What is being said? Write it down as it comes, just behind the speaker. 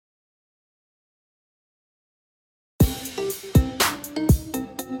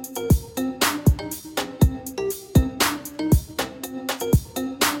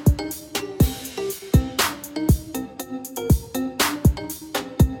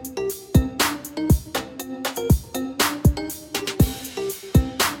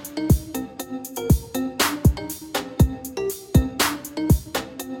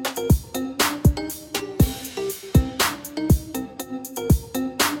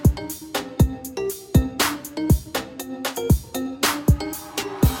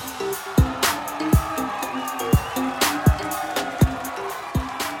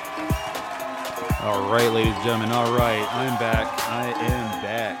and gentlemen. All right, I'm back. I am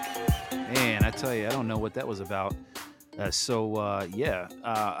back. Man, I tell you, I don't know what that was about. I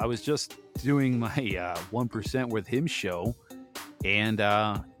was just doing my 1% with him show, and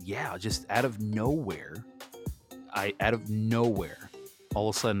just out of nowhere, all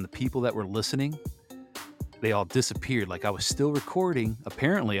of a sudden, the people that were listening, they all disappeared. Like I was still recording.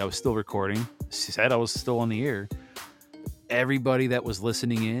 Apparently, I was still recording. Said I was still on the air. Everybody that was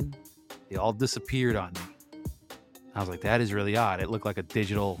listening in, they all disappeared on me. I was like, that is really odd. It looked like a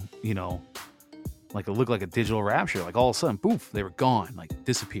digital, like it looked like a digital rapture. Like all of a sudden, poof, they were gone, like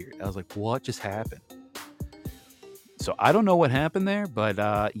disappeared. I was like, what just happened? So I don't know what happened there, but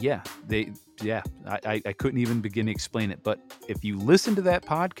I couldn't even begin to explain it. But if you listen to that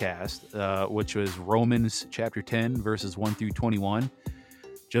podcast, which was Romans chapter 10, verses 1 through 21,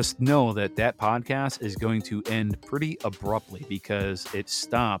 just know that podcast is going to end pretty abruptly because it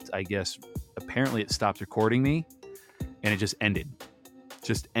stopped, I guess, apparently it stopped recording me and it just ended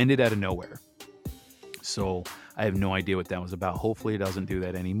out of nowhere. So I have no idea what that was about. Hopefully it doesn't do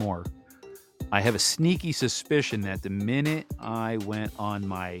that anymore. I have a sneaky suspicion that the minute I went on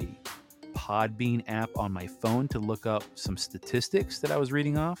my Podbean app on my phone to look up some statistics that I was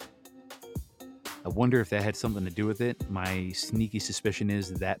reading off, I wonder if that had something to do with it. My sneaky suspicion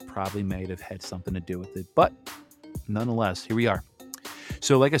is that probably might have had something to do with it. But nonetheless, here we are.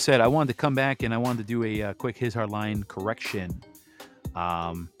 So like I said, I wanted to come back and I wanted to do a quick His Hard Line correction.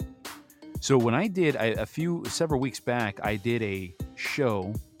 So when I did, several weeks back, I did a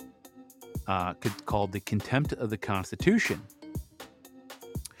show called The Contempt of the Constitution.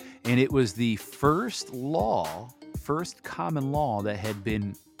 And it was the first common law that had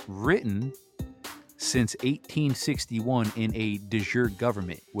been written since 1861 in a de jure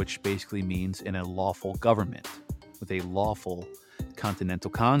government, which basically means in a lawful government with a lawful Continental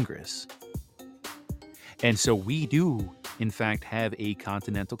Congress. And so we do, in fact, have a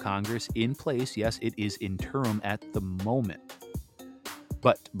Continental Congress in place. Yes, it is interim at the moment.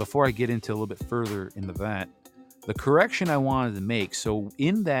 But before I get into a little bit further into that, the correction I wanted to make, so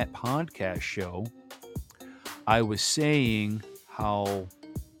in that podcast show, I was saying how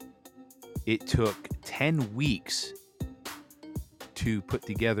it took 10 weeks to put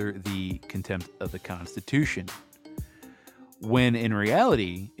together the Contempt of the Constitution, when in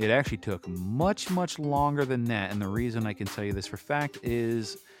reality, it actually took much, much longer than that. And the reason I can tell you this for fact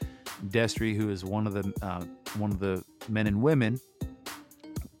is Destry, who is one of the men and women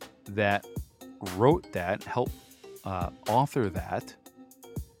that wrote that, helped author that,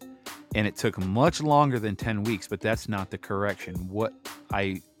 and it took much longer than 10 weeks, but that's not the correction. What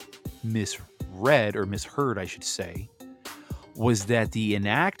I misread or misheard, I should say, was that the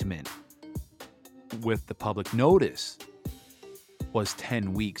enactment with the public notice was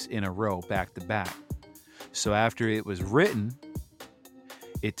 10 weeks in a row, back to back. So after it was written,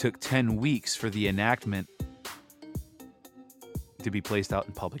 it took 10 weeks for the enactment to be placed out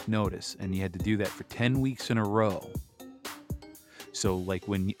in public notice, and you had to do that for 10 weeks in a row. So like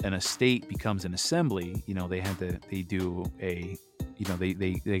when an estate becomes an assembly, they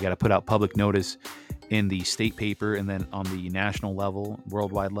got to put out public notice in the state paper and then on the national level,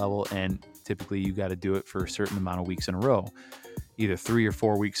 worldwide level, and typically you got to do it for a certain amount of weeks in a row, either 3 or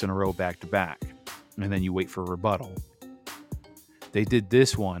 4 weeks in a row back to back, and then you wait for a rebuttal. They did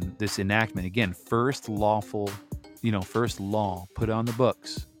this enactment, again, first law put on the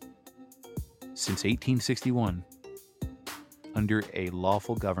books since 1861 under a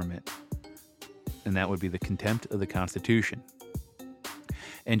lawful government, and that would be the Contempt of the Constitution.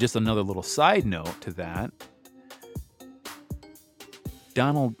 And just another little side note to that,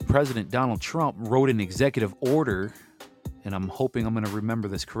 President Donald Trump wrote an executive order, and I'm hoping I'm going to remember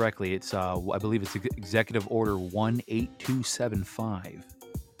this correctly. It's I believe it's Executive Order 18275,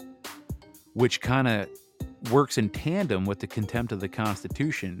 which kind of works in tandem with the Contempt of the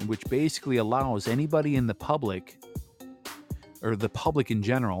Constitution, which basically allows anybody in the public, or the public in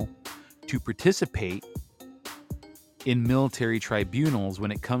general, to participate in military tribunals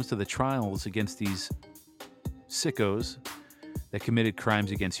when it comes to the trials against these sickos that committed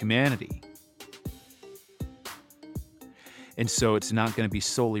crimes against humanity. And so it's not going to be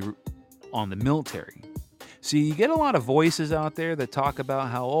solely on the military. See, you get a lot of voices out there that talk about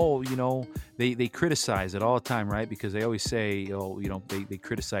how, they criticize it all the time, right? Because they always say, they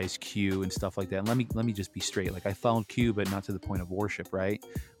criticize Q and stuff like that. And let me just be straight. Like, I found Q, but not to the point of worship, right?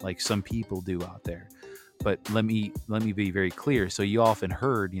 Like some people do out there. But let me be very clear. So you often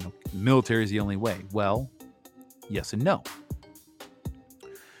heard, military is the only way. Well, yes and no.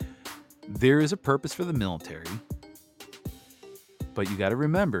 There is a purpose for the military, but you got to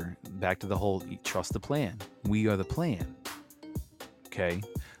remember, back to the whole trust the plan. We are the plan. Okay?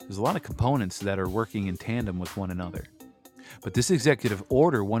 There's a lot of components that are working in tandem with one another. But this Executive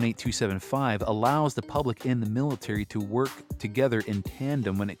Order 18275 allows the public and the military to work together in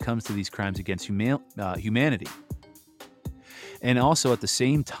tandem when it comes to these crimes against humanity. And also at the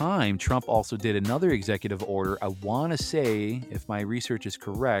same time, Trump also did another executive order. I want to say, if my research is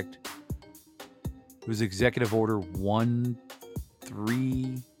correct, it was Executive Order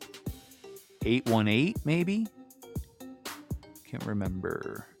 13818, maybe? Can't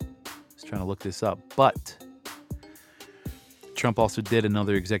remember. I was trying to look this up. But Trump also did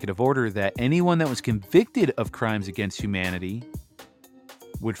another executive order that anyone that was convicted of crimes against humanity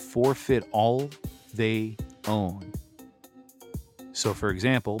would forfeit all they own. So, for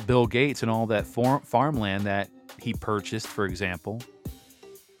example, Bill Gates and all that farmland that he purchased, for example,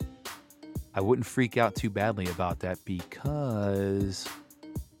 I wouldn't freak out too badly about that because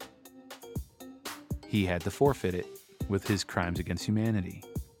he had to forfeit it with his crimes against humanity.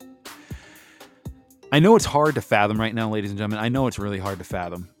 I know it's hard to fathom right now, ladies and gentlemen. I know it's really hard to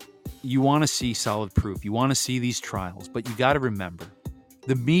fathom. You want to see solid proof. You want to see these trials, but you got to remember,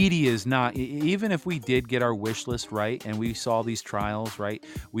 the media is not, even if we did get our wish list right and we saw these trials, right,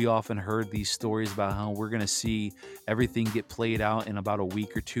 we often heard these stories about how we're going to see everything get played out in about a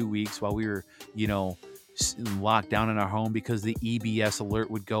week or 2 weeks while we were, locked down in our home because the EBS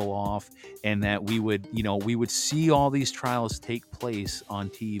alert would go off and that we would see all these trials take place on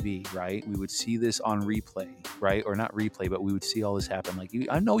TV, right? We would see this on replay, right? Or not replay, but we would see all this happen. Like,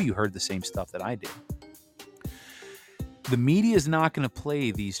 I know you heard the same stuff that I did. The media is not going to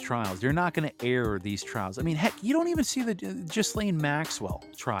play these trials. They're not going to air these trials. I mean, heck, you don't even see the Ghislaine Maxwell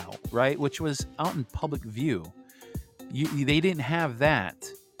trial, right? Which was out in public view. They didn't have that.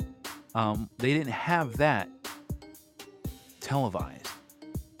 They didn't have that televised.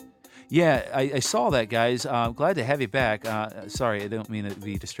 Yeah, I saw that, guys. Glad to have you back. Sorry, I don't mean to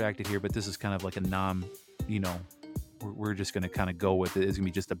be distracted here, but this is kind of like a we're just going to kind of go with it. It's going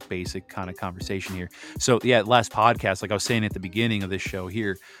to be just a basic kind of conversation here. So, yeah, last podcast, like I was saying at the beginning of this show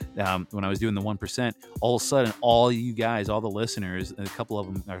here, when I was doing the 1%, all of a sudden, all you guys, all the listeners, a couple of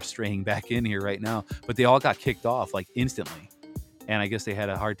them are straying back in here right now, but they all got kicked off like instantly. And I guess they had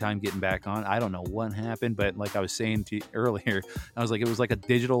a hard time getting back on. I don't know what happened, but like I was saying to you earlier, I was like, it was like a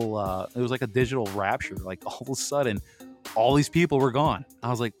digital rapture. Like all of a sudden, all these people were gone. I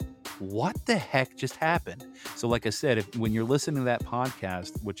was like, what the heck just happened? So like I said, when you're listening to that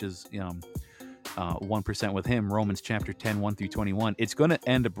podcast, which is 1% with him, Romans chapter 10, 1 through 21, it's going to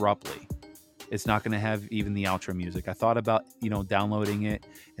end abruptly. It's not going to have even the outro music. I thought about, downloading it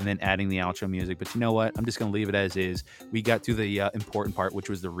and then adding the outro music, but you know what? I'm just going to leave it as is. We got to the important part, which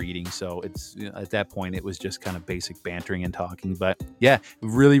was the reading. So it's at that point, it was just kind of basic bantering and talking. But yeah,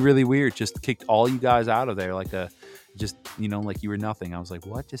 really, really weird. Just kicked all you guys out of there like like you were nothing. I was like,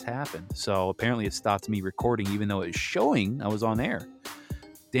 what just happened? So apparently it stopped me recording, even though it was showing I was on air.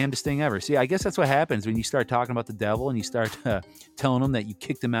 Damnedest thing ever. See, I guess that's what happens when you start talking about the devil and you start telling him that you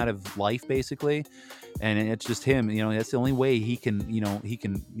kicked him out of life, basically. And it's just him, that's the only way he can,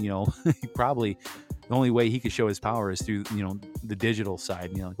 probably the only way he could show his power is through, the digital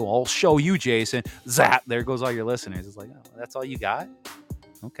side. Well, I'll show you, Jason. Zap, there goes all your listeners. It's like, oh, that's all you got?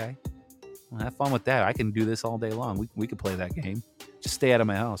 Okay. Well, have fun with that. I can do this all day long. We could play that game. Just stay out of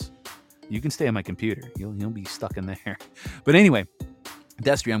my house. You can stay on my computer. You'll be stuck in there. But anyway,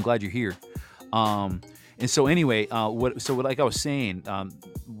 Destry, I'm glad you're here. And so anyway, like I was saying,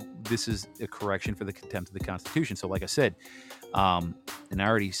 this is a correction for the contempt of the Constitution. So like I said, and I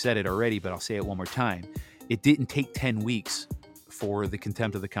already said it already, but I'll say it one more time. It didn't take 10 weeks for the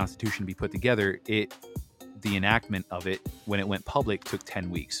contempt of the Constitution to be put together. The enactment of it, when it went public, took 10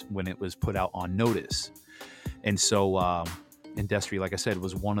 weeks when it was put out on notice. And so, and Destry, like I said,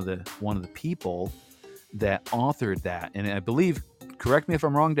 was one of the people that authored that. And I believe, correct me if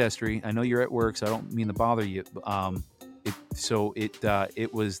I'm wrong, Destry, I know you're at work, so I don't mean to bother you.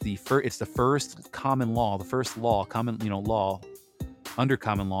 It was the first common law, the first law, law under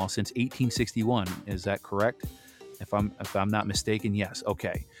common law since 1861. Is that correct? If I'm not mistaken, yes.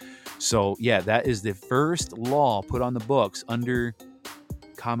 Okay. So yeah, that is the first law put on the books under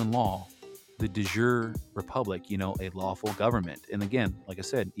common law, the de jure republic, a lawful government. And again, like I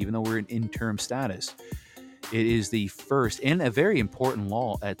said, even though we're in interim status, it is the first and a very important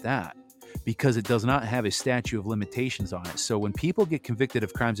law at that, because it does not have a statute of limitations on it. So when people get convicted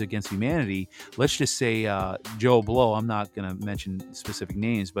of crimes against humanity, let's just say Joe Blow, I'm not going to mention specific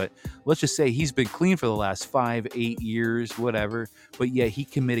names, but let's just say he's been clean for the last 5-8 years, whatever, but yet he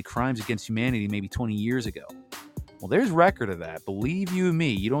committed crimes against humanity maybe 20 years ago. Well, there's record of that. Believe you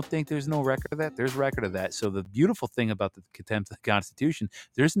me, you don't think there's no record of that? There's record of that. So the beautiful thing about the contempt of the Constitution,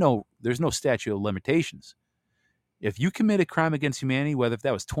 there's no statute of limitations. If you commit a crime against humanity, whether if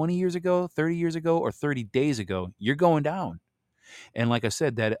that was 20 years ago, 30 years ago, or 30 days ago, you're going down. And like I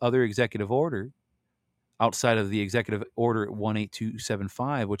said, that other executive order, outside of the Executive Order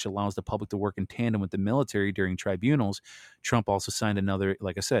 18275, which allows the public to work in tandem with the military during tribunals, Trump also signed another,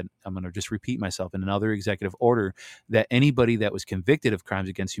 like I said, I'm going to just repeat myself, in another executive order that anybody that was convicted of crimes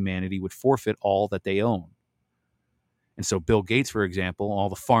against humanity would forfeit all that they own. And so Bill Gates, for example, all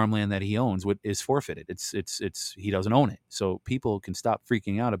the farmland that he owns is forfeited. It's he doesn't own it. So people can stop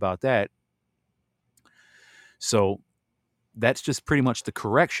freaking out about that. So that's just pretty much the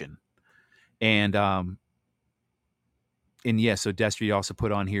correction. And yeah, so Destry also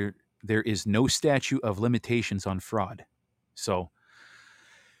put on here, there is no statute of limitations on fraud. So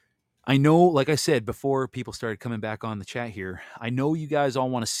I know, like I said, before people started coming back on the chat here, I know you guys all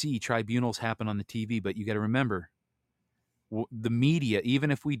want to see tribunals happen on the TV, but you got to remember, the media,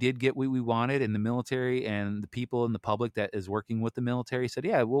 even if we did get what we wanted, and the military and the people in the public that is working with the military said,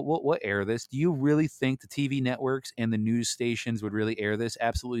 yeah, we'll air this. Do you really think the TV networks and the news stations would really air this?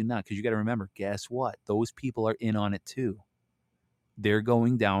 Absolutely not. Because you got to remember, guess what? Those people are in on it too. They're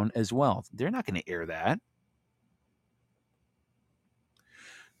going down as well. They're not going to air that.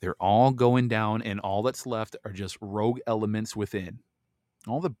 They're all going down, and all that's left are just rogue elements within.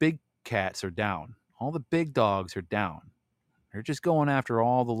 All the big cats are down. All the big dogs are down. They're just going after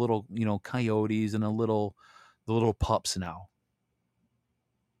all the little, coyotes and the little pups now.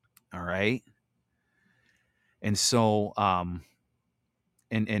 All right. And so,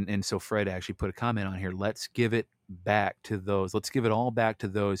 and so Fred actually put a comment on here. Let's give it back to those. Let's give it all back to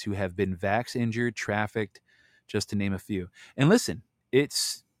those who have been vax injured, trafficked, just to name a few. And listen,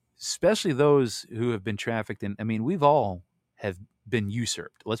 it's especially those who have been trafficked. And I mean, we've all have been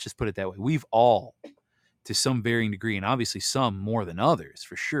usurped. Let's just put it that way. We've all, to some varying degree, and obviously some more than others,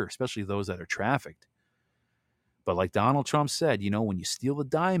 for sure, especially those that are trafficked. But like Donald Trump said, when you steal the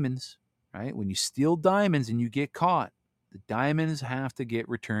diamonds, right? When you steal diamonds and you get caught, the diamonds have to get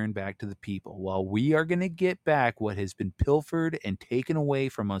returned back to the people. Well, we are going to get back what has been pilfered and taken away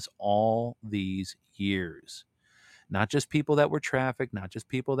from us all these years. Not just people that were trafficked, not just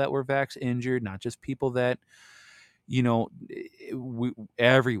people that were vax injured, not just people that,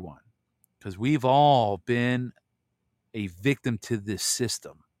 everyone. Because we've all been a victim to this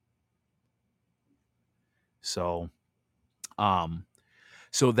system. So,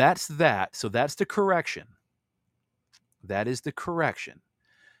 so that's that. So that's the correction. That is the correction.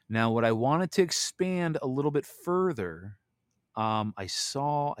 Now, what I wanted to expand a little bit further, I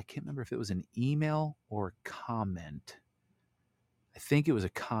can't remember if it was an email or a comment. I think it was a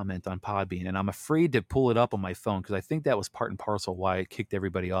comment on Podbean, and I'm afraid to pull it up on my phone because I think that was part and parcel why it kicked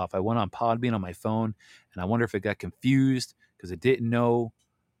everybody off. I went on Podbean on my phone, and I wonder if it got confused because it didn't know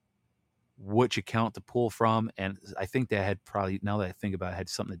which account to pull from, and I think that had probably, now that I think about it, had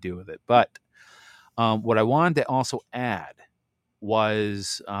something to do with it. But what I wanted to also add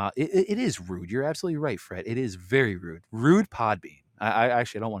was, it is rude. You're absolutely right, Fred. It is very rude. Rude Podbean. I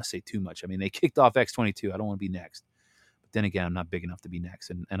actually don't want to say too much. I mean, they kicked off X22. I don't want to be next. But then again, I'm not big enough to be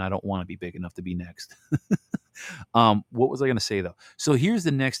next, and I don't want to be big enough to be next. What was I going to say, though? So here's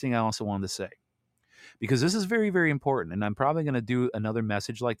the next thing I also wanted to say, because this is very, very important, and I'm probably going to do another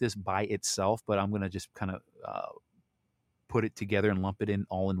message like this by itself, but I'm going to just kind of put it together and lump it in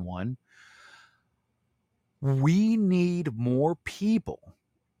all in one. We need more people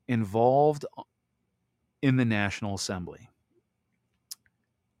involved in the National Assembly.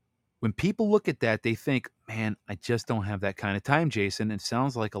 When people look at that, they think, man, I just don't have that kind of time, Jason. It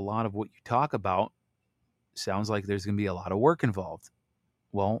sounds like a lot of what you talk about sounds like there's going to be a lot of work involved.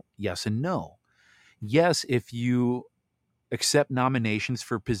 Well, yes and no. Yes, if you accept nominations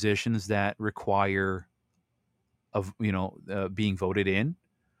for positions that require being voted in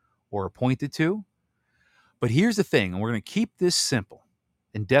or appointed to. But here's the thing, and we're going to keep this simple.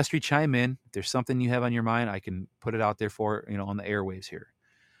 And Destry, chime in. If there's something you have on your mind, I can put it out there for, on the airwaves here.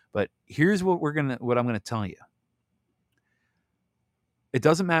 But here's what I'm going to tell you. It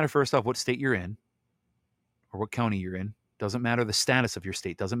doesn't matter, first off, what state you're in or what county you're in. Doesn't matter the status of your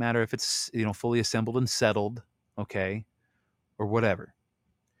state. Doesn't matter if it's, fully assembled and settled, okay, or whatever.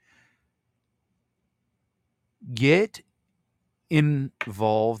 Get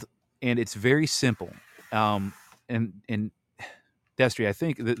involved, and it's very simple. And Destry, I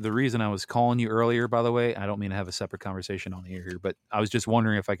think the reason I was calling you earlier, by the way, I don't mean to have a separate conversation on the air here, but I was just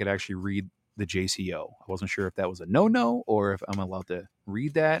wondering if I could actually read the JCO. I wasn't sure if that was a no-no or if I'm allowed to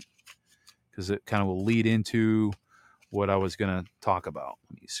read that, because it kind of will lead into what I was going to talk about.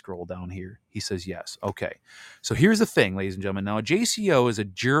 Let me scroll down here. He says yes. Okay. So here's the thing, ladies and gentlemen. Now, a JCO is a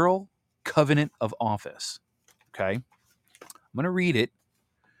Jural Covenant of Office. Okay. I'm going to read it.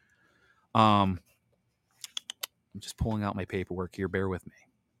 I'm just pulling out my paperwork here. Bear with me.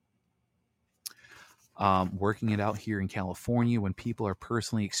 Working it out here in California, when people are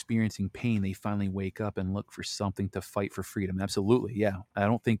personally experiencing pain, they finally wake up and look for something to fight for freedom. Absolutely. Yeah. I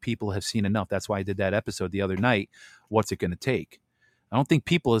don't think people have seen enough. That's why I did that episode the other night. What's it going to take? I don't think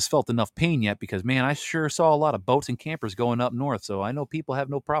people has felt enough pain yet because, man, I sure saw a lot of boats and campers going up north. So I know people have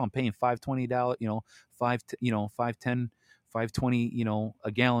no problem paying $5.20, $5.10, $5.20,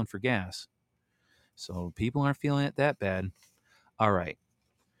 a gallon for gas. So people aren't feeling it that bad. All right.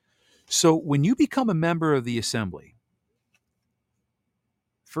 So when you become a member of the assembly,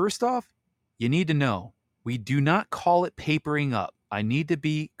 first off, you need to know we do not call it papering up. I need to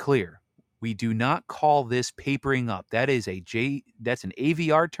be clear. We do not call this papering up. That's an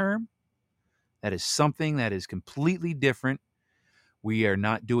AVR term. That is something that is completely different. We are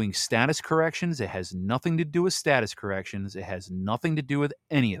not doing status corrections. It has nothing to do with status corrections. It has nothing to do with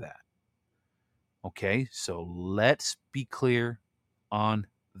any of that. Okay, so let's be clear on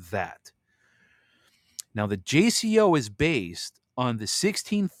that. Now, the JCO is based on the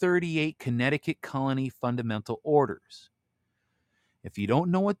 1638 Connecticut Colony Fundamental Orders. If you don't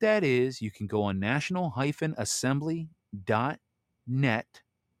know what that is, you can go on national-assembly.net.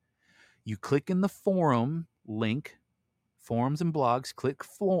 You click in the forum link, forums and blogs, click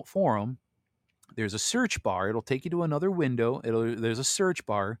forum. There's a search bar. It'll take you to another window. There's a search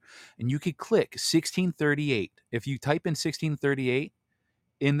bar, and you could click 1638. If you type in 1638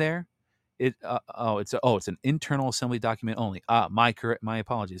 in there, it's an internal assembly document only. My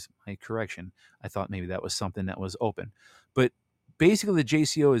apologies, my correction. I thought maybe that was something that was open, but basically the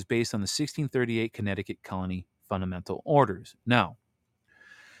JCO is based on the 1638 Connecticut Colony Fundamental Orders. Now,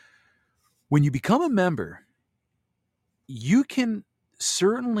 when you become a member, you can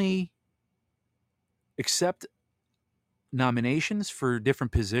certainly accept nominations for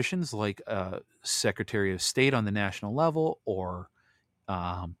different positions like Secretary of State on the national level, or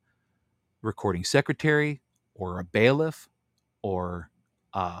recording secretary, or a bailiff, or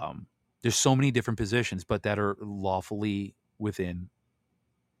there's so many different positions, but that are lawfully within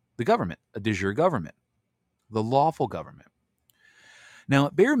the government, a de jure government, the lawful government. Now,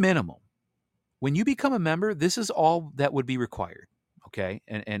 at bare minimum, when you become a member, this is all that would be required. Okay.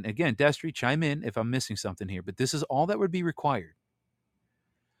 And again, Destry, chime in if I'm missing something here, but this is all that would be required.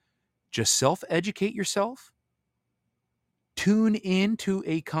 Just self-educate yourself. Tune in to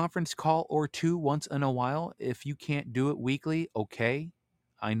a conference call or two once in a while. If you can't do it weekly, okay.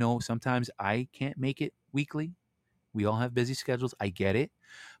 I know sometimes I can't make it weekly. We all have busy schedules. I get it.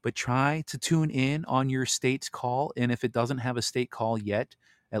 But try to tune in on your state's call. And if it doesn't have a state call yet,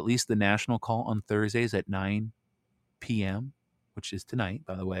 at least the national call on Thursdays at 9 p.m., which is tonight,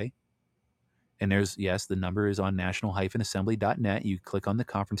 by the way. And the number is on national-assembly.net. You click on the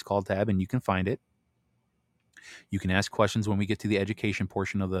conference call tab and you can find it. You can ask questions when we get to the education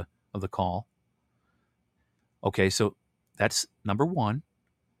portion of the call. Okay, so that's number one.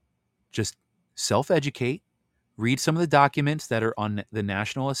 Just self-educate. Read some of the documents that are on the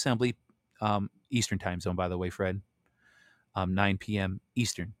National Assembly, Eastern time zone, by the way, Fred. 9 p.m.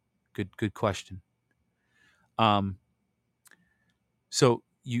 Eastern. Good question. So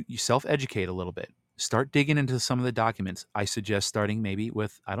you self-educate a little bit. Start digging into some of the documents. I suggest starting maybe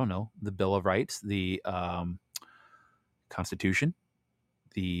with, I don't know, the Bill of Rights, the Constitution,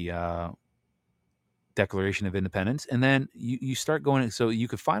 the Declaration of Independence, and then you start going. So you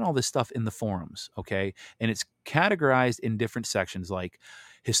could find all this stuff in the forums, okay? And it's categorized in different sections, like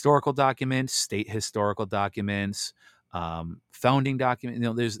historical documents, state historical documents, founding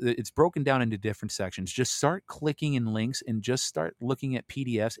document. It's broken down into different sections. Just start clicking in links and just start looking at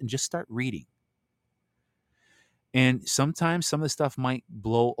PDFs and just start reading. And sometimes some of the stuff might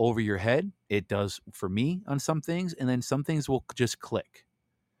blow over your head. It does for me on some things, and then some things will just click.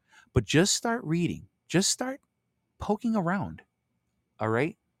 But just start reading. Just start poking around. All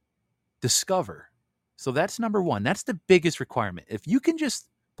right? Discover. So that's number one. That's the biggest requirement. If you can just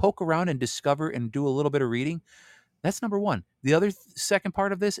poke around and discover and do a little bit of reading, that's number one. The other second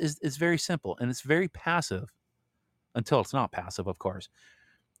part of this is very simple, and it's very passive until it's not passive, of course.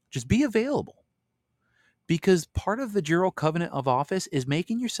 Just be available. Because part of the Jural Covenant of Office is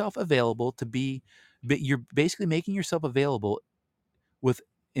making yourself available you're basically making yourself available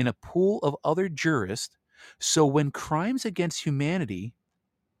in a pool of other jurists. So when crimes against humanity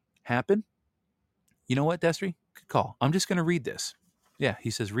happen, you know what, Destry? Good call. I'm just going to read this. Yeah, he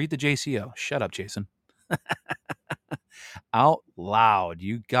says, read the JCO. Shut up, Jason. Out loud.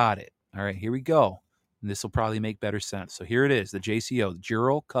 You got it. All right, here we go. And this will probably make better sense. So here it is, the JCO, the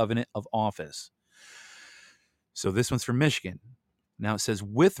Jural Covenant of Office. So this one's from Michigan. Now it says,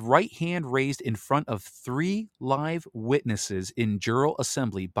 with right hand raised in front of 3 live witnesses in jural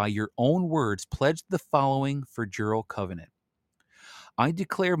assembly, by your own words, pledge the following for jural covenant. I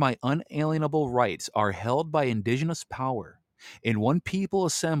declare my unalienable rights are held by indigenous power in one people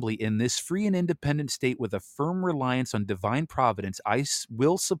assembly in this free and independent state with a firm reliance on divine providence. I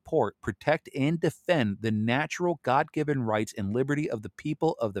will support, protect, and defend the natural God-given rights and liberty of the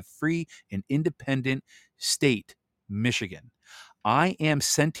people of the free and independent state, Michigan. I am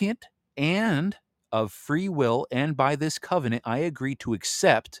sentient and of free will, and by this covenant I agree to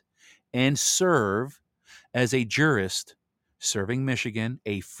accept and serve as a jurist serving Michigan,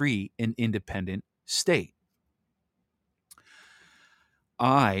 a free and independent state.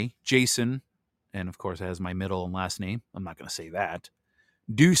 I, Jason, and of course it has my middle and last name, I'm not going to say that,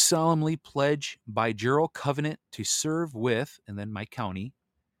 do solemnly pledge by jural covenant to serve with, and then my county,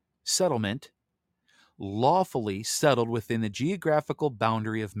 settlement, lawfully settled within the geographical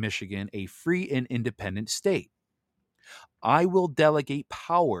boundary of Michigan, a free and independent state. I will delegate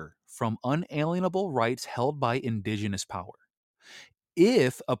power from unalienable rights held by indigenous power.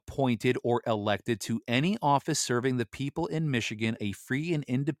 If appointed or elected to any office serving the people in Michigan, a free and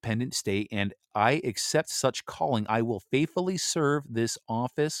independent state, and I accept such calling, I will faithfully serve this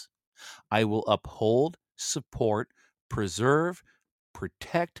office. I will uphold, support, preserve,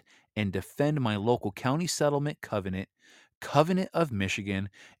 protect, and defend my local county settlement covenant, Covenant of Michigan,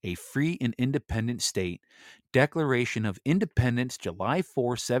 a free and independent state, Declaration of Independence, July 4,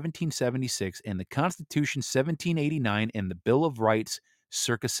 1776, and the Constitution 1789 and the Bill of Rights,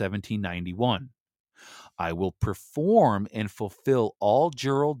 circa 1791. I will perform and fulfill all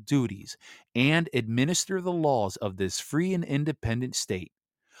jural duties and administer the laws of this free and independent state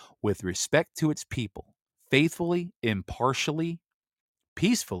with respect to its people, faithfully, impartially,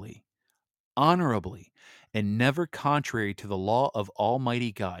 peacefully, honorably, and never contrary to the law of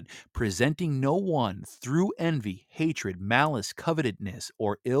Almighty God, presenting no one through envy, hatred, malice, covetousness,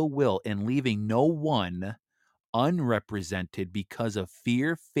 or ill will, and leaving no one unrepresented because of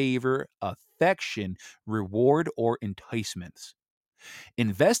fear, favor, affection, reward, or enticements.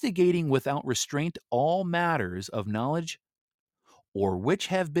 Investigating without restraint all matters of knowledge or which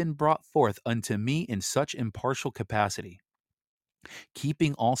have been brought forth unto me in such impartial capacity,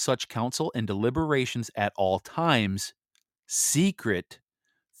 keeping all such counsel and deliberations at all times secret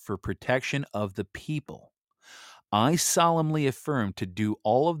for protection of the people. I solemnly affirm to do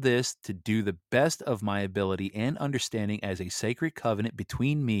all of this to do the best of my ability and understanding as a sacred covenant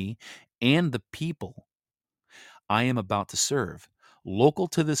between me and the people I am about to serve, local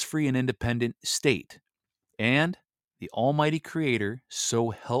to this free and independent state, and the Almighty Creator, so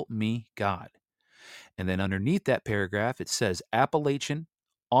help me God. And then underneath that paragraph, it says, Appellation,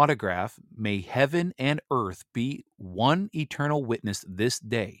 autograph, may heaven and earth be one eternal witness this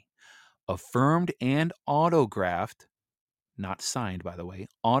day, affirmed and autographed, not signed, by the way,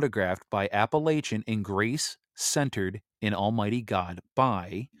 autographed by appellation in grace centered in Almighty God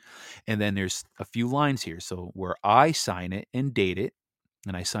by, and then there's a few lines here. So where I sign it and date it,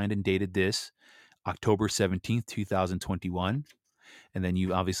 and I signed and dated this October 17th, 2021. And then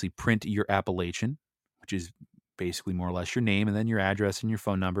you obviously print your appellation, which is basically more or less your name, and then your address and your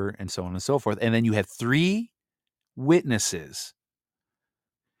phone number, and so on and so forth. And then you have 3 witnesses.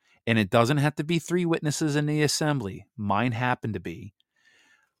 And it doesn't have to be 3 witnesses in the assembly. Mine happened to be.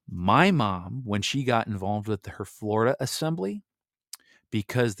 My mom, when she got involved with her Florida assembly,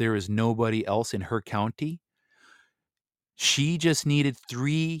 because there is nobody else in her county, she just needed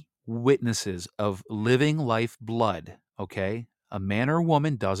 3 witnesses of living life blood, okay? A man or a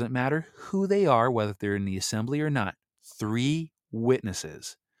woman, doesn't matter who they are, whether they're in the assembly or not. 3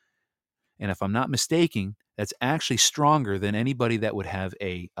 witnesses. And if I'm not mistaken, that's actually stronger than anybody that would have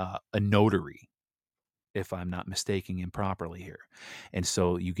a notary, if I'm not mistaken improperly here. And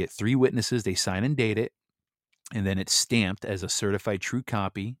so you get 3 witnesses, they sign and date it, and then it's stamped as a certified true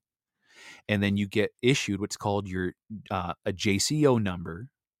copy. And then you get issued what's called your a JCO number,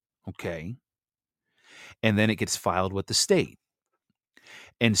 okay? And then it gets filed with the state.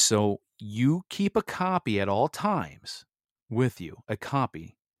 And so you keep a copy at all times with you, a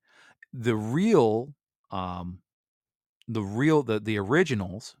copy. The real, the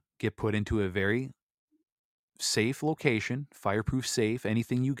originals get put into a very safe location, fireproof safe,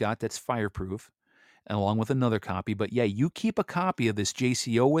 anything you got that's fireproof, along with another copy. But yeah, you keep a copy of this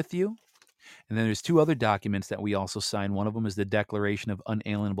JCO with you. And then there's 2 other documents that we also sign. One of them is the Declaration of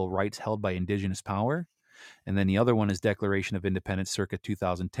Unalienable Rights held by Indigenous Power. And then the other one is Declaration of Independence circa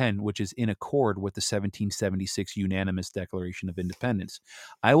 2010, which is in accord with the 1776 unanimous Declaration of Independence.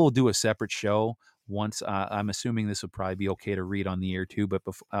 I will do a separate show once. I'm assuming this would probably be okay to read on the air too, but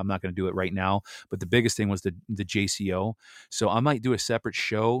I'm not going to do it right now. But the biggest thing was the JCO. So I might do a separate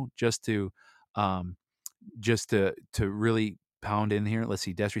show um, just to really pound in here. Let's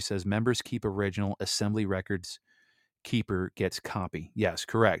see. Destry says members keep original assembly records. Keeper gets copy. Yes,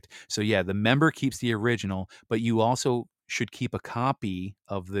 correct. So yeah, the member keeps the original, but you also should keep a copy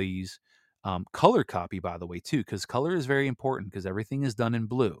of these, color copy, by the way, too, because color is very important because everything is done in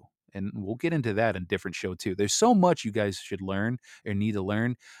blue. And we'll get into that in a different show too. There's so much you guys should learn or need to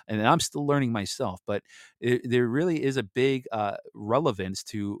learn, and I'm still learning myself. But there really is a big relevance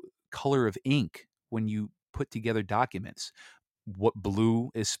to color of ink when you put together documents. What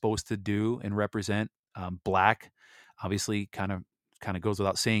blue is supposed to do and represent. Black, obviously, kind of goes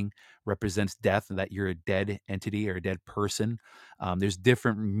without saying, represents death, that you're a dead entity or a dead person. There's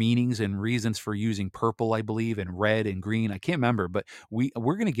different meanings and reasons for using purple, I believe, and red and green. I can't remember, but we're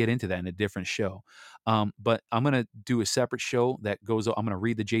going to get into that in a different show. But I'm going to do a separate show that goes. I'm going to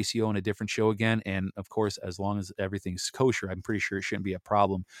read the JCO in a different show again, and of course, as long as everything's kosher, I'm pretty sure it shouldn't be a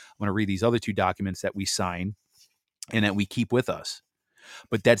problem. I'm going to read these other two documents that we sign and that we keep with us.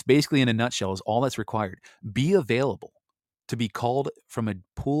 But that's basically, in a nutshell, is all that's required. Be available to be called from a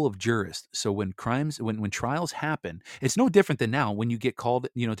pool of jurists. So when trials happen, it's no different than now when you get called,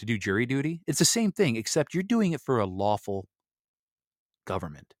 to do jury duty. It's the same thing, except you're doing it for a lawful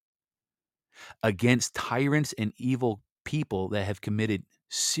government against tyrants and evil people that have committed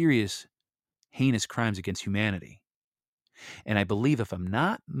serious, heinous crimes against humanity. And I believe, if I'm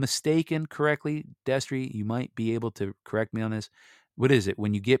not mistaken correctly, Destry, you might be able to correct me on this. What is it?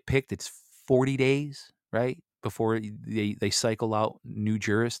 When you get picked, it's 40 days, right? Before they cycle out new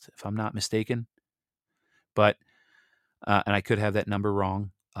jurists, if I'm not mistaken. But, and I could have that number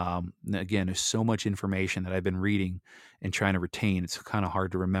wrong. Again, there's so much information that I've been reading and trying to retain. It's kind of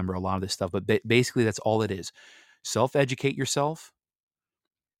hard to remember a lot of this stuff. But basically, that's all it is. Self-educate yourself.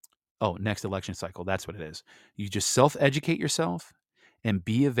 Oh, next election cycle. That's what it is. You just self-educate yourself and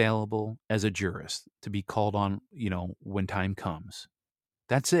be available as a jurist to be called on, when time comes.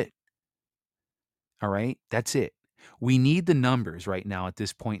 That's it. All right. That's it. We need the numbers right now at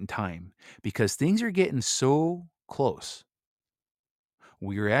this point in time because things are getting so close.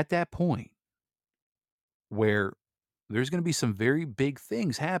 We're at that point where there's going to be some very big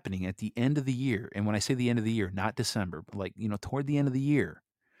things happening at the end of the year. And when I say the end of the year, not December, but like, toward the end of the year,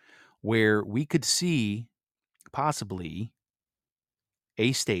 where we could see possibly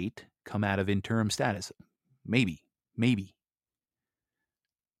a state come out of interim status. Maybe.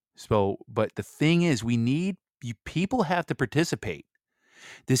 So, but the thing is, people have to participate.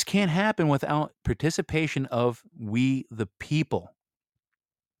 This can't happen without participation of we, the people.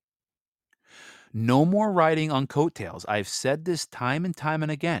 No more riding on coattails. I've said this time and time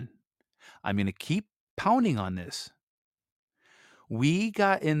and again. I'm going to keep pounding on this. We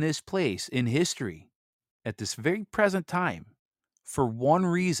got in this place in history at this very present time for one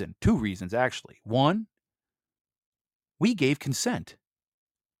reason, two reasons actually. One, we gave consent.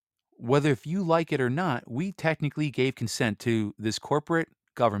 Whether if you like it or not, we technically gave consent to this corporate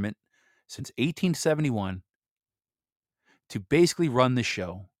government since 1871 to basically run the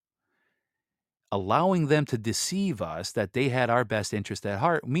show, allowing them to deceive us that they had our best interest at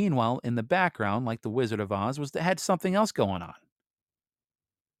heart. Meanwhile, in the background, like the Wizard of Oz, they had something else going on,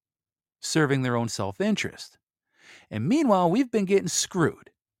 serving their own self-interest. And meanwhile, we've been getting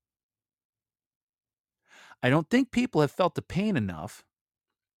screwed. I don't think people have felt the pain enough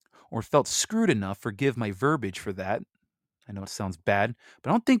or felt screwed enough, forgive my verbiage for that. I know it sounds bad, but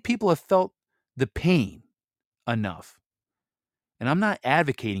I don't think people have felt the pain enough. And I'm not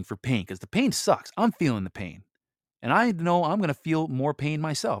advocating for pain because the pain sucks. I'm feeling the pain. And I know I'm going to feel more pain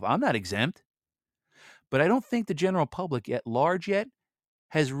myself. I'm not exempt. But I don't think the general public at large yet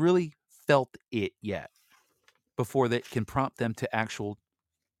has really felt it yet before that can prompt them to actual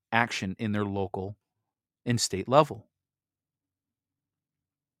action in their local and state level.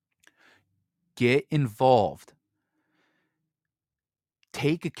 Get involved.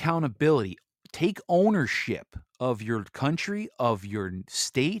 Take accountability. Take ownership of your country, of your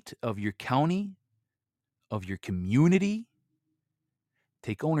state, of your county, of your community.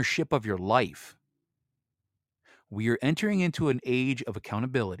 Take ownership of your life. We are entering into an age of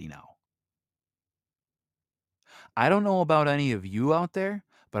accountability now. I don't know about any of you out there,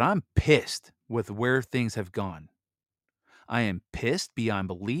 but I'm pissed with where things have gone. I am pissed beyond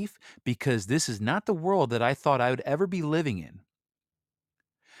belief because this is not the world that I thought I would ever be living in.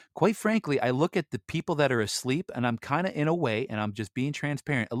 Quite frankly, I look at the people that are asleep and I'm kind of, in a way, and I'm just being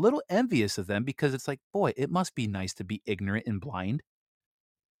transparent, a little envious of them because it's like, boy, it must be nice to be ignorant and blind.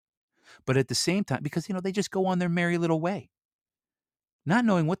 But at the same time, because, they just go on their merry little way, not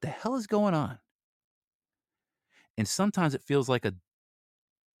knowing what the hell is going on. And sometimes it feels like like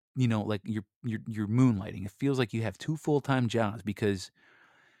you're moonlighting. It feels like you have two full-time jobs because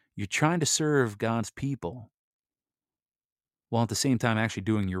you're trying to serve God's people while at the same time actually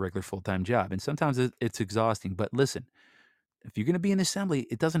doing your regular full-time job. And sometimes it's exhausting. But listen, if you're going to be in assembly,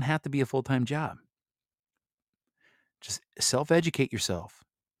 it doesn't have to be a full-time job. Just self-educate yourself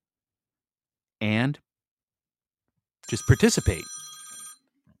and just participate.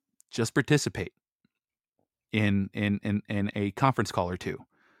 Just participate in a conference call or two.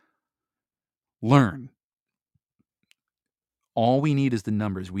 Learn. All we need is the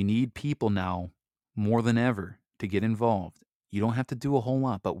numbers. We need people now more than ever to get involved. You don't have to do a whole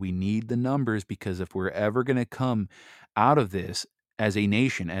lot, but we need the numbers, because if we're ever going to come out of this as a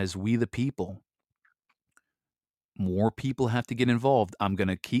nation, as we the people, more people have to get involved. I'm going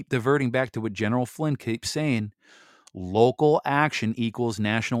to keep diverting back to what General Flynn keeps saying. Local action equals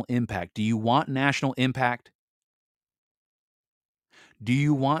national impact. Do you want national impact? Do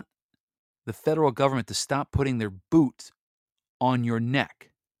you want the federal government to stop putting their boots on your neck?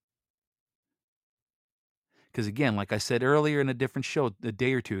 Because again, like I said earlier in a different show a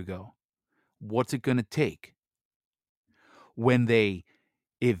day or two ago, what's it going to take when they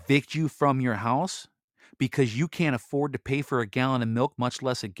evict you from your house because you can't afford to pay for a gallon of milk, much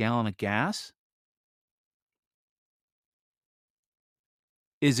less a gallon of gas?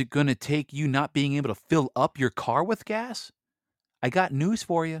 Is it going to take you not being able to fill up your car with gas? I got news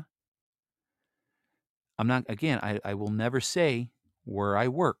for you. I will never say where I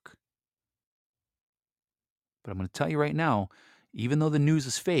work. But I'm going to tell you right now, even though the news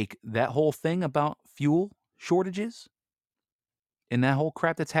is fake, that whole thing about fuel shortages and that whole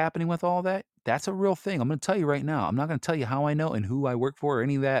crap that's happening with all that, that's a real thing. I'm going to tell you right now. I'm not going to tell you how I know and who I work for or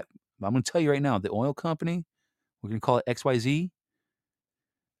any of that. But I'm going to tell you right now, the oil company, we're going to call it XYZ,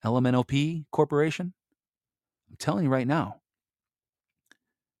 LMNOP Corporation. I'm telling you right now,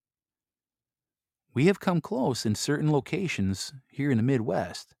 we have come close in certain locations here in the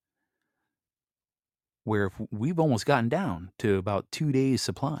Midwest where we've almost gotten down to about 2 days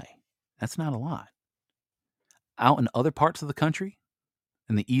supply. That's not a lot. Out in other parts of the country,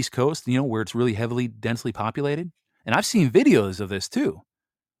 in the East Coast, where it's really heavily, densely populated. And I've seen videos of this too.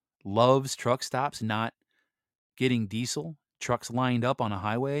 Love's truck stops not getting diesel, trucks lined up on a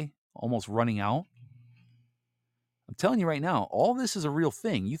highway, almost running out. I'm telling you right now, all this is a real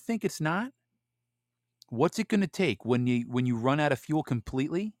thing. You think it's not? What's it going to take when you run out of fuel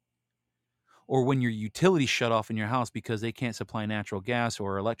completely? Or when your utilities shut off in your house because they can't supply natural gas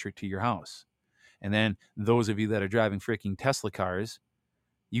or electric to your house? And then those of you that are driving freaking Tesla cars,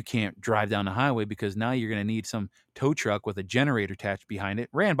 you can't drive down the highway because now you're going to need some tow truck with a generator attached behind it,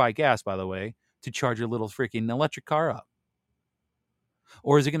 ran by gas, by the way, to charge your little freaking electric car up.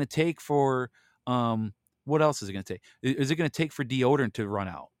 Or is it going to take for, what else is it going to take? Is it going to take for deodorant to run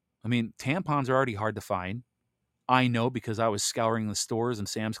out? I mean, tampons are already hard to find. I know because I was scouring the stores and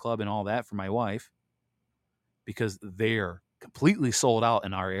Sam's Club and all that for my wife because they're completely sold out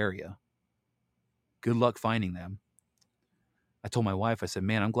in our area. Good luck finding them. I told my wife, I said,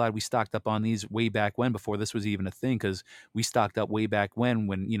 man, I'm glad we stocked up on these way back when, before this was even a thing, because we stocked up way back when,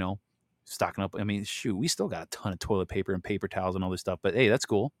 stocking up. I mean, shoot, we still got a ton of toilet paper and paper towels and all this stuff, but hey, that's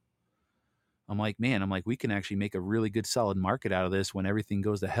cool. I'm like, we can actually make a really good solid market out of this when everything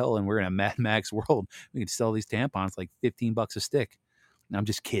goes to hell and we're in a Mad Max world. We can sell these tampons like $15 a stick. And I'm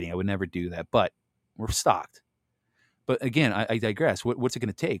just kidding. I would never do that, but we're stocked. But again, I digress. What's it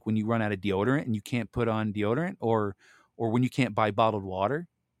going to take when you run out of deodorant and you can't put on deodorant, or when you can't buy bottled water,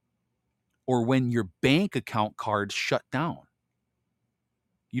 or when your bank account cards shut down?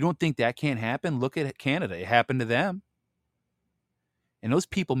 You don't think that can't happen? Look at Canada. It happened to them. And those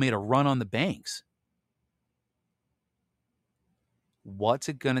people made a run on the banks. What's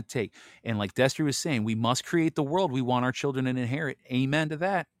it going to take? And like Destry was saying, we must create the world we want our children to inherit. Amen to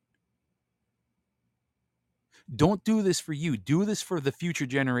that. Don't do this for you. Do this for the future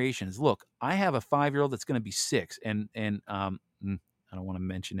generations. Look, I have a 5-year-old that's going to be 6, and I don't want to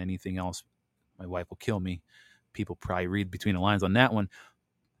mention anything else. My wife will kill me. People probably read between the lines on that one.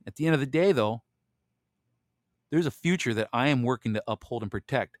 At the end of the day, though, there's a future that I am working to uphold and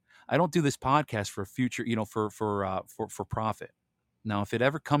protect. I don't do this podcast for a future, for profit. Now, if it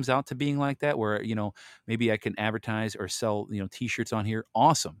ever comes out to being like that, where, maybe I can advertise or sell, t-shirts on here,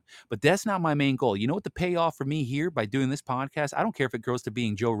 awesome. But that's not my main goal. You know what the payoff for me here by doing this podcast? I don't care if it grows to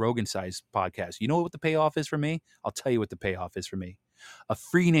being Joe Rogan-sized podcast. You know what the payoff is for me? I'll tell you what the payoff is for me. A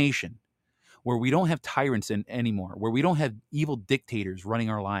free nation where we don't have tyrants anymore, where we don't have evil dictators running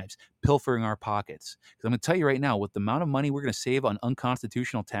our lives, pilfering our pockets. Because I'm going to tell you right now, with the amount of money we're going to save on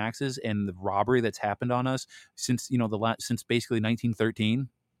unconstitutional taxes and the robbery that's happened on us since since basically 1913, I'm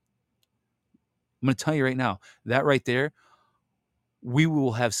going to tell you right now, that right there, we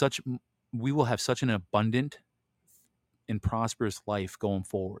will have such an abundant and prosperous life going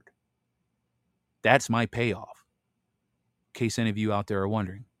forward. That's my payoff, in case any of you out there are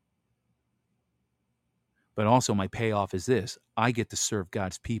wondering. But also my payoff is this. I get to serve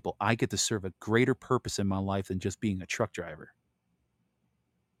God's people. I get to serve a greater purpose in my life than just being a truck driver.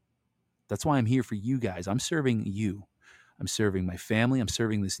 That's why I'm here for you guys. I'm serving you. I'm serving my family. I'm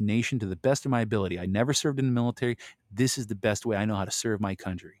serving this nation to the best of my ability. I never served in the military. This is the best way I know how to serve my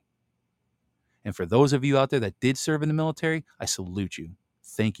country. And for those of you out there that did serve in the military, I salute you.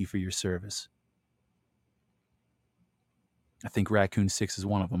 Thank you for your service. I think Raccoon 6 is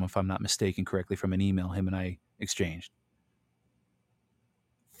one of them, if I'm not mistaken correctly from an email him and I exchanged.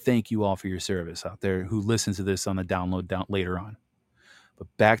 Thank you all for your service out there who listens to this on the download later on. But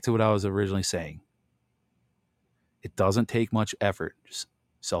back to what I was originally saying. It doesn't take much effort. Just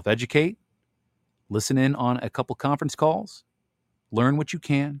self-educate, listen in on a couple conference calls, learn what you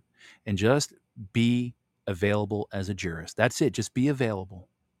can, and just be available as a jurist. That's it. Just be available.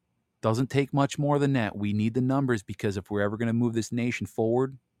 Doesn't take much more than that. We need the numbers, because if we're ever going to move this nation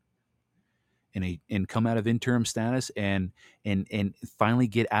forward and come out of interim status and finally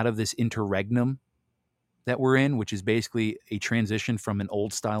get out of this interregnum that we're in, which is basically a transition from an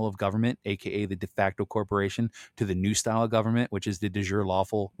old style of government, aka the de facto corporation, to the new style of government, which is the de jure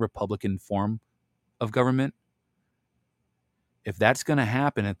lawful Republican form of government. If that's going to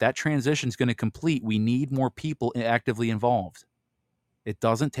happen, if that transition is going to complete, we need more people actively involved. It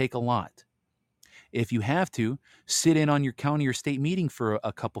doesn't take a lot. If you have to, sit in on your county or state meeting for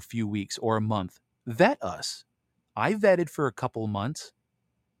a few weeks or a month. Vet us. I vetted for a couple of months.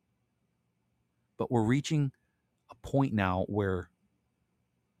 But we're reaching a point now where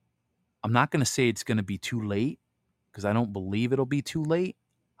I'm not going to say it's going to be too late, because I don't believe it'll be too late.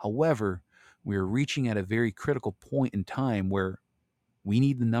 However, we're reaching at a very critical point in time where we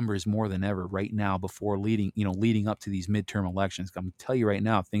need the numbers more than ever right now before leading up to these midterm elections. I'm going to tell you right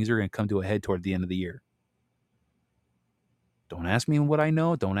now, things are going to come to a head toward the end of the year. Don't ask me what I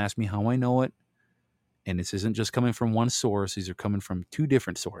know. Don't ask me how I know it. And this isn't just coming from one source. These are coming from two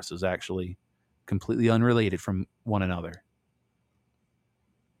different sources, actually, completely unrelated from one another.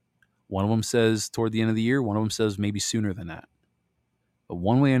 One of them says toward the end of the year. One of them says maybe sooner than that. But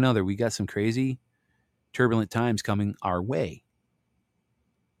one way or another, we got some crazy, turbulent times coming our way.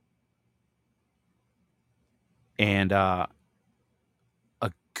 And a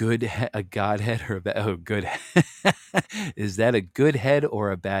godhead or a good is that a good head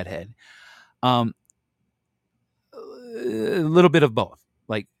or a bad head? A little bit of both.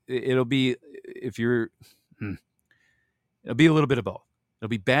 Like it'll be it'll be a little bit of both. It'll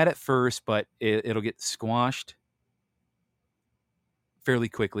be bad at first, but it'll get squashed fairly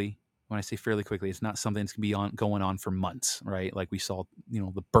quickly. When I say fairly quickly, it's not something that's going to be going on for months, right? Like we saw,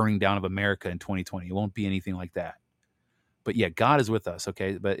 the burning down of America in 2020. It won't be anything like that. But yeah, God is with us,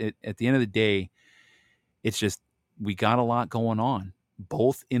 okay? But at the end of the day, it's just we got a lot going on,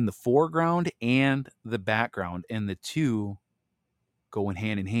 both in the foreground and the background, and the two going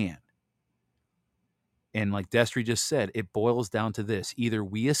hand in hand. And like Destry just said, it boils down to this. Either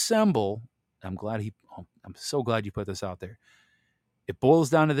we assemble, I'm so glad you put this out there. It boils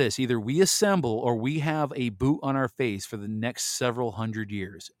down to this. Either we assemble or we have a boot on our face for the next several hundred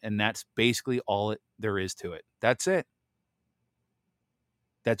years. And that's basically all there is to it. That's it.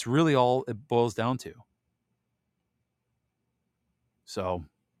 That's really all it boils down to. So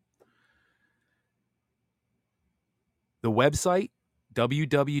the website,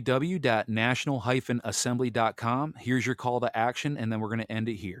 www.national-assembly.com. Here's your call to action, and then we're going to end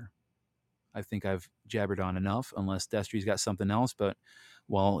it here. I think I've jabbered on enough, unless Destry's got something else. But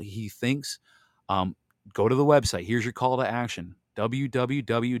while he thinks, go to the website. Here's your call to action,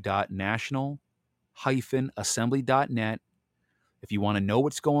 www.national-assembly.net. If you want to know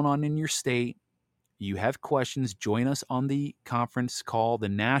what's going on in your state, you have questions, join us on the conference call, the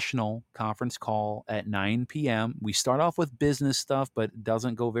national conference call at 9 p.m. We start off with business stuff, but it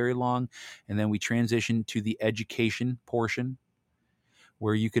doesn't go very long. And then we transition to the education portion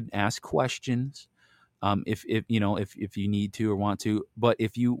where you could ask questions. if you know if you need to or want to. But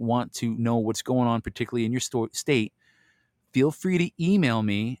if you want to know what's going on, particularly in your state, feel free to email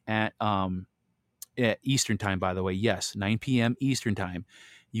me at Eastern time. By the way, yes, 9 p.m. Eastern time.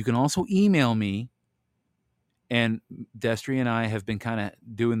 You can also email me. And Destry and I have been kind of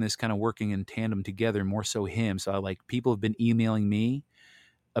doing this, kind of working in tandem together, more so him. So people have been emailing me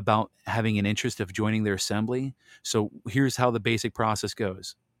about having an interest of joining their assembly. So here's how the basic process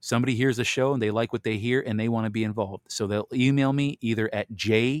goes. Somebody hears a show and they like what they hear and they want to be involved. So they'll email me either at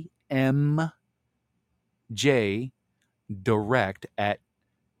jmjdirect at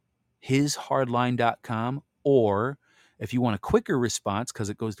hishardline.com, or if you want a quicker response, because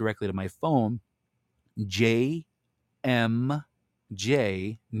it goes directly to my phone, jmjdirect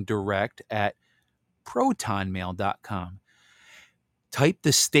at protonmail.com. Type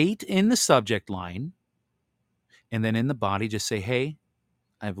the state in the subject line, and then in the body, just say, hey,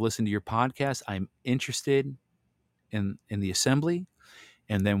 I've listened to your podcast. I'm interested in the assembly.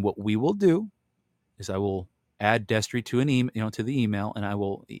 And then what we will do is I will add Destry to an email, to the email, and I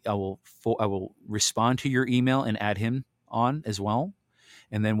will respond to your email and add him on as well.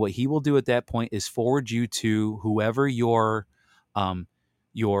 And then what he will do at that point is forward you to whoever your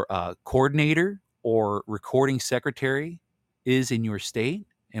coordinator or recording secretary is in your state,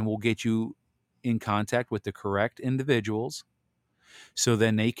 and we'll get you in contact with the correct individuals. So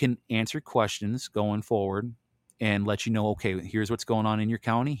then they can answer questions going forward and let you know, okay, here's what's going on in your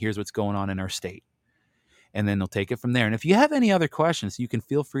county, here's what's going on in our state. And then they'll take it from there. And if you have any other questions, you can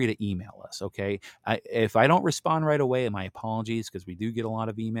feel free to email us, okay? If I don't respond right away, my apologies, because we do get a lot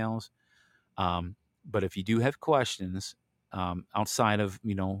of emails. But if you do have questions outside of,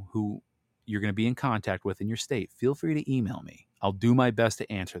 who you're going to be in contact with in your state, feel free to email me. I'll do my best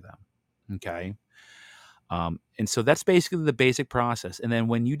to answer them, okay? And so that's basically the basic process. And then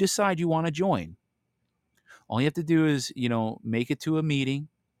when you decide you want to join, all you have to do is, make it to a meeting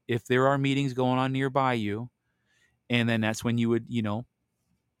if there are meetings going on nearby you. And then that's when you would,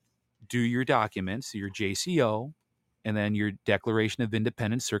 do your documents, your JCO, and then your Declaration of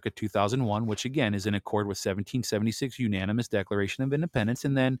Independence circa 2001, which again is in accord with 1776 unanimous Declaration of Independence.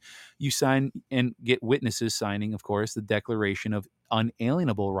 And then you sign and get witnesses signing, of course, the Declaration of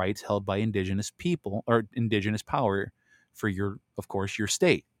Unalienable Rights held by indigenous people or indigenous power for your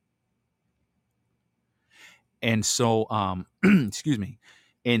state. And so, excuse me.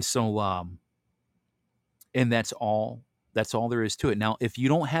 And so, and that's all there is to it. Now, if you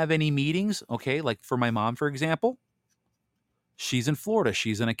don't have any meetings, okay, like for my mom, for example, she's in Florida.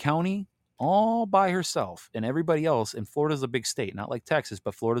 She's in a county all by herself, and everybody else. And Florida's a big state, not like Texas,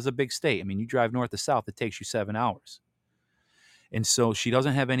 but Florida's a big state. I mean, you drive north to south, it takes you 7 hours. And so she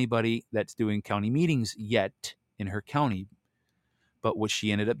doesn't have anybody that's doing county meetings yet in her county. But what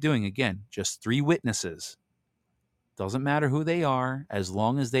she ended up doing, again, just 3 witnesses. Doesn't matter who they are, as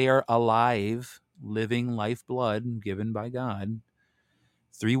long as they are alive, living lifeblood given by God.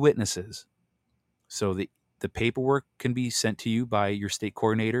 3 witnesses. So the paperwork can be sent to you by your state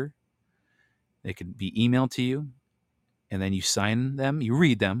coordinator. They can be emailed to you, and then you sign them. You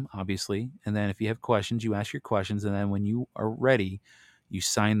read them, obviously, and then if you have questions, you ask your questions, and then when you are ready, you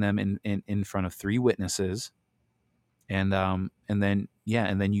sign them in front of 3 witnesses, and then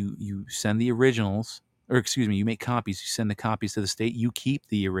you send the originals, or excuse me, you make copies. You send the copies to the state. You keep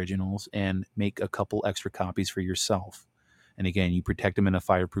the originals and make a couple extra copies for yourself. And again, you protect them in a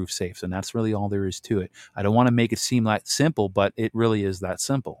fireproof safe. And that's really all there is to it. I don't want to make it seem like simple, but it really is that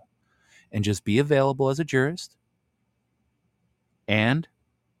simple. And just be available as a jurist. And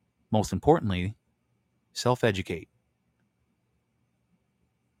most importantly, self-educate.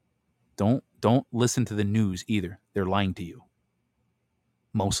 Don't listen to the news either. They're lying to you.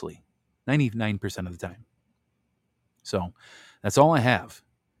 Mostly. 99% of the time. So that's all I have.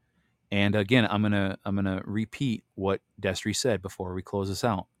 And again, I'm gonna repeat what Destry said before we close this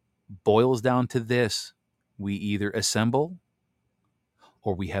out. Boils down to this: we either assemble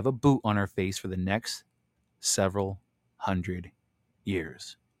or we have a boot on our face for the next several hundred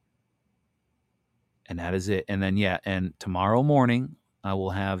years. And that is it. And then and tomorrow morning I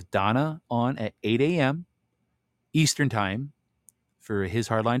will have Donna on at 8 a.m. Eastern time for his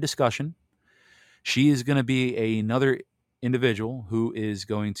hardline discussion. She is going to be another individual who is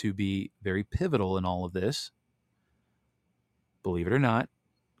going to be very pivotal in all of this. Believe it or not,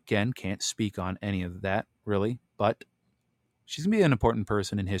 again, can't speak on any of that really, but she's going to be an important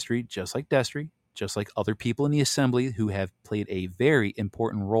person in history, just like Destry, just like other people in the assembly who have played a very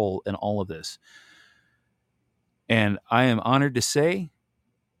important role in all of this. And I am honored to say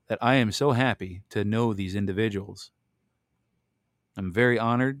that I am so happy to know these individuals. I'm very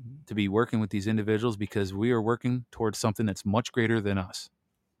honored to be working with these individuals because we are working towards something that's much greater than us.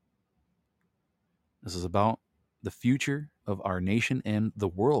 This is about the future of our nation and the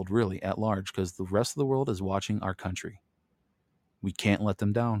world, really, at large, because the rest of the world is watching our country. We can't let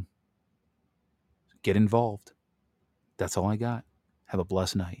them down. Get involved. That's all I got. Have a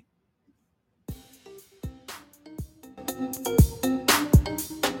blessed night.